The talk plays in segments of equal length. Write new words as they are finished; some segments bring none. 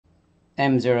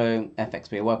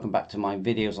M0FXB, welcome back to my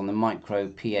videos on the Micro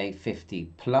PA50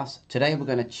 Plus. Today we're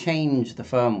going to change the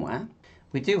firmware.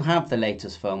 We do have the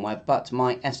latest firmware, but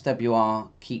my SWR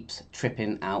keeps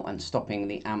tripping out and stopping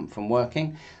the amp from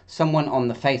working. Someone on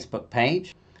the Facebook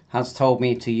page has told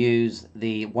me to use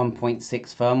the 1.6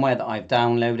 firmware that I've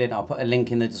downloaded. I'll put a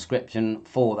link in the description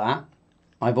for that.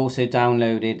 I've also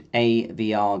downloaded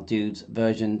AVRDUDESS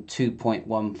version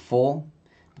 2.14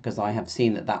 because I have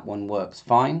seen that that one works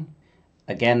fine.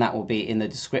 Again, that will be in the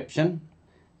description.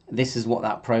 This is what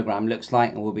that program looks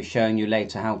like, and we'll be showing you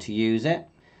later how to use it.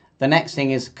 The next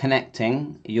thing is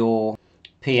connecting your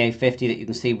PA50 that you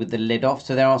can see with the lid off.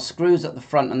 So there are screws at the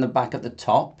front and the back at the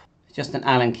top. It's just an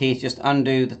Allen key. Just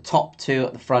undo the top two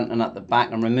at the front and at the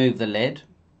back and remove the lid.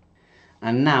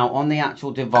 And now on the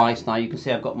actual device, now you can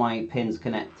see I've got my pins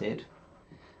connected.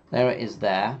 There it is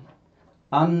there.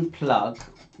 Unplug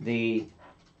the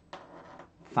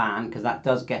fan, because that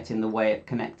does get in the way of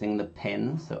connecting the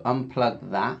pins. So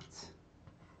unplug that.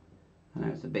 I know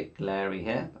it's a bit glary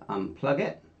here, but unplug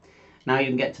it. Now you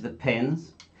can get to the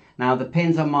pins. Now the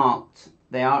pins are marked,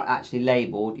 they are actually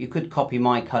labelled. You could copy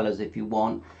my colours if you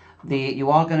want. You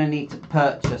are going to need to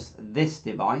purchase this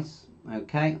device,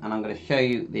 okay? And I'm going to show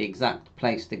you the exact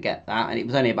place to get that. And it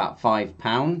was only about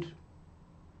 £5.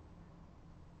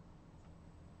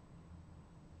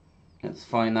 Let's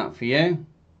find that for you.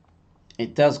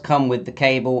 It does come with the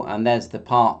cable, and there's the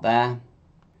part there.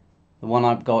 The one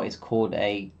I've got is called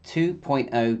a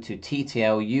 2.0 to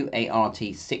TTL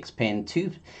UART 6-pin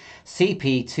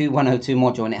CP2102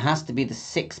 module, and it has to be the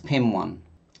 6-pin one.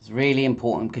 It's really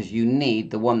important because you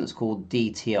need the one that's called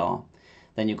DTR.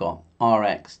 Then you've got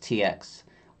RX, TX.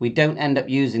 We don't end up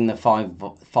using the 5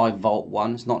 volt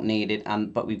one, it's not needed,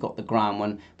 but we've got the ground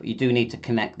one. But you do need to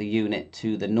connect the unit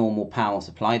to the normal power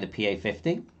supply, the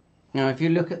PA50. Now if you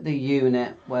look at the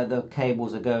unit where the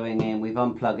cables are going in, we've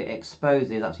unplugged it.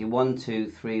 Exposes actually 1, 2,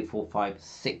 3, 4, 5,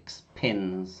 6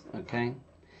 pins. Okay.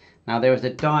 Now there is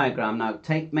a diagram. Now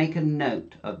make a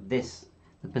note of this,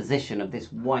 the position of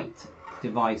this white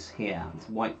device here, this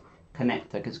white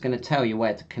connector, because it's going to tell you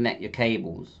where to connect your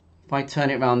cables. If I turn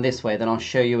it around this way, then I'll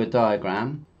show you a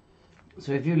diagram.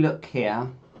 So if you look here,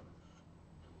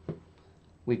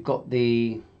 we've got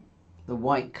the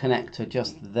white connector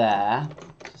just there.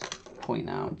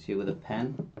 Point out to you with a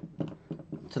pen.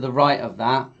 To the right of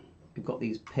that, we've got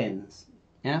these pins.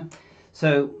 Yeah.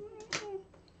 So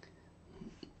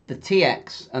the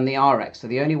TX and the RX are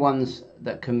the only ones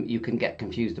that you can get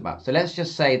confused about. So let's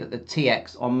just say that the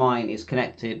TX on mine is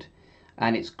connected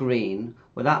and it's green.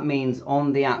 Well, that means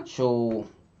on the actual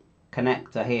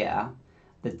connector here,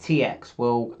 the TX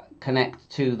will connect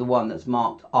to the one that's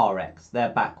marked RX. They're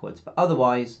backwards. But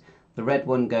otherwise, the red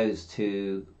one goes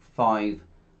to 5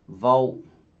 volt,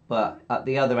 but at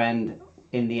the other end,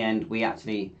 in the end, we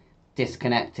actually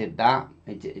disconnected that.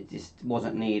 It just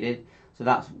wasn't needed, so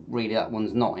that's really, that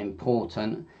one's not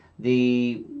important.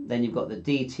 Then you've got the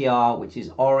DTR, which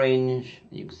is orange.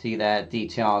 You can see there,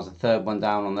 DTR is the third one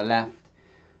down on the left.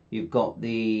 You've got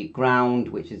the ground,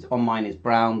 which is on mine is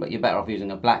brown, but you're better off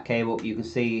using a black cable. You can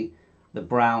see the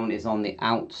brown is on the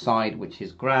outside, which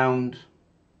is ground.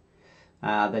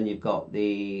 Then you've got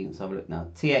the, let's have a look now,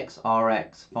 TX,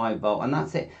 RX, 5 volt, and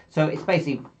that's it. So it's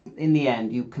basically, in the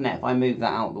end, you connect, if I move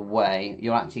that out of the way,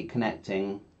 you're actually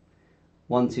connecting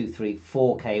 1, 2, 3,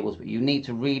 4 cables, but you need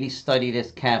to really study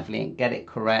this carefully and get it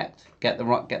correct, get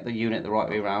the unit the right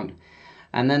way around.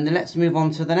 And then let's move on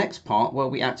to the next part where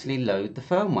we actually load the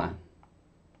firmware.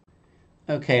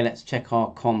 Okay, let's check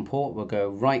our COM port. We'll go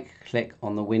right click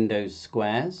on the Windows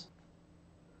squares.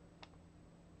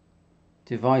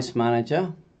 Device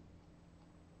Manager,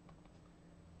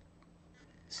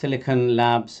 Silicon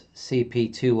Labs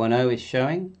CP210 is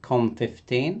showing,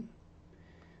 COM15.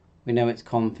 We know it's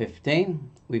COM15.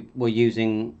 We're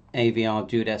using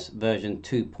AVRDUDESS version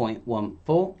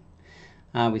 2.14.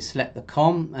 We select the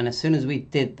COM, and as soon as we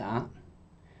did that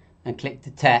and click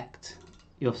Detect,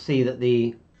 you'll see that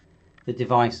the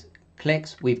device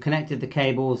clicks. We've connected the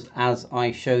cables as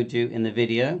I showed you in the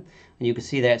video, and you can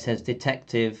see there it says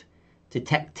detected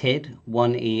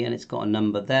 1E, and it's got a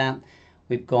number there.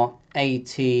 We've got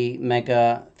AT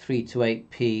Mega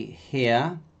 328P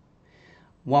here,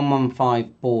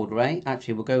 115 baud rate.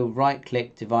 Actually, we'll go right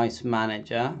click Device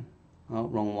Manager. Oh,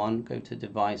 wrong one. Go to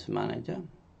Device Manager,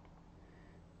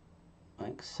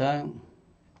 like so,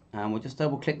 and we'll just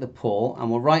double click the port, and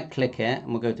we'll right click it,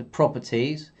 and we'll go to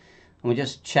Properties, and we'll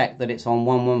just check that it's on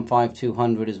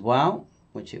 115200 as well,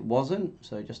 which it wasn't.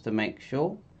 So just to make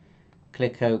sure,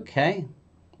 click OK,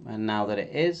 and now that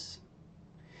it is,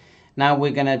 now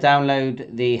we're going to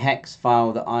download the hex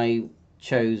file that I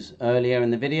chose earlier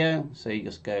in the video. So you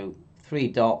just go 3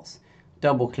 dots,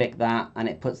 double click that, and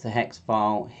it puts the hex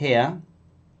file here.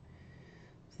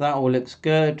 So that all looks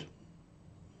good.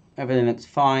 Everything looks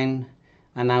fine.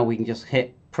 And now we can just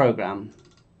hit program.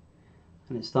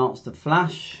 And it starts to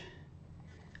flash.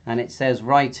 And it says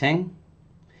writing.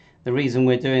 The reason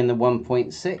we're doing the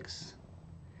 1.6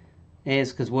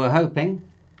 is because we're hoping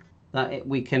that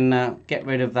we can get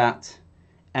rid of that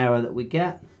error that we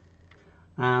get.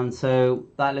 And so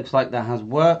that looks like that has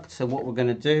worked. So what we're going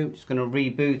to do, just going to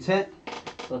reboot it.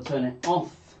 So I'll turn it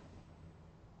off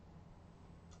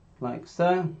like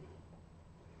so.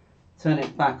 Turn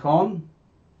it back on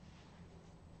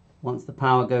once the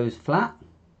power goes flat.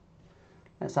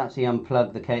 Let's actually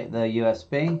unplug the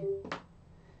USB.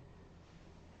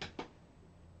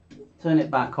 Turn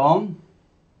it back on,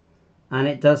 and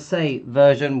it does say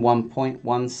version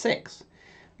 1.16.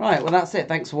 Right, well that's it.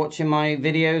 Thanks for watching my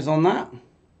videos on that.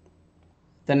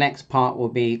 The next part will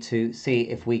be to see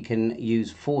if we can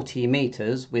use 40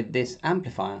 meters with this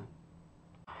amplifier.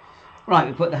 Right,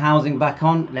 we put the housing back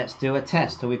on. Let's do a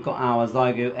test. So we've got our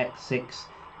Zygo X6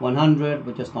 100.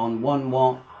 We're just on 1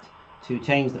 watt. To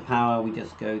change the power, we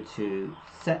just go to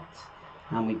set,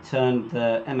 and we turn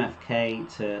the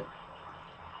MFK to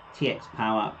TX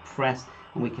power, press,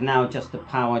 and we can now adjust the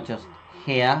power just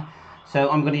here. So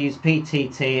I'm going to use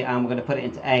PTT, and we're going to put it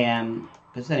into AM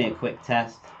because it's only a quick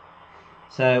test.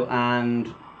 So, and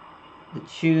the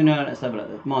tuner, let's have a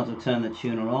look. Might as well turn the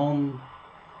tuner on,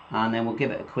 and then we'll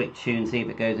give it a quick tune, see if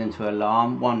it goes into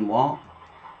alarm. 1 watt,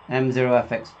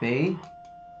 M0FXB,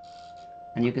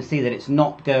 and you can see that it's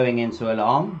not going into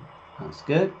alarm. That's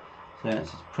good. So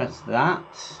let's just press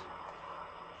that.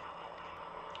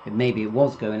 Maybe it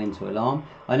was going into alarm.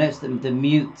 I noticed that the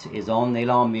mute is on, the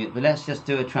alarm mute, but let's just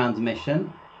do a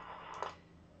transmission.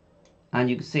 And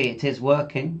you can see it is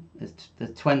working.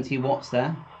 There's 20 watts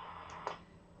there.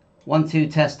 1, 2,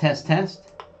 test, test,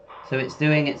 test. So it's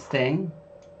doing its thing.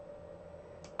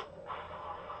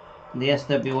 The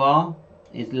SWR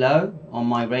is low on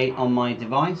my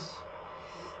device.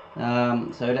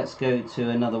 So let's go to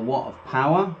another watt of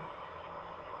power.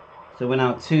 So we're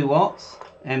now 2 watts.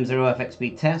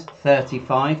 M0FXB test,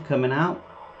 35 coming out.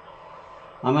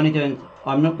 I'm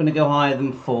not going to go higher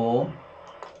than 4.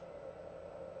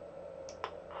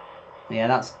 Yeah,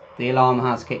 that's the alarm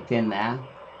has kicked in there.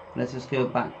 Let's just go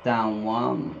back down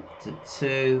 1 to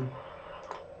 2.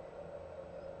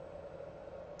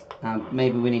 And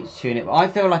maybe we need to tune it, but I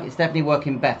feel like it's definitely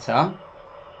working better.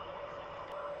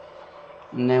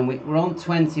 And then we're on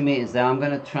 20 meters there. I'm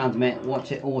going to transmit,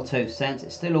 watch it auto sense.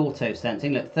 It's still auto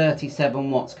sensing. Look,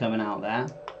 37 watts coming out there.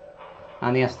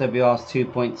 And the SWR is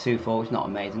 2.24, which is not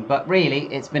amazing. But really,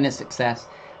 it's been a success.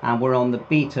 And we're on the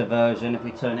beta version. If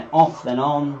we turn it off, then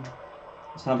on.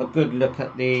 Let's have a good look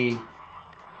at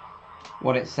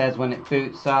what it says when it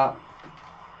boots up.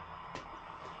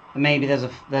 And maybe there's a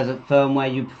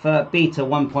firmware you prefer, beta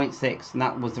 1.6, and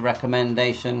that was the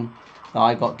recommendation that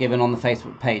I got given on the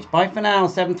Facebook page. Bye for now,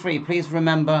 7.3. Please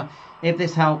remember, if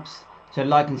this helps, to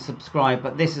like and subscribe.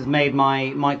 But this has made my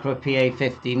micro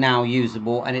PA50 now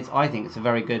usable, and I think it's a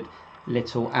very good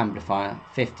little amplifier,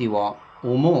 50 watt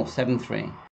or more. 7.3.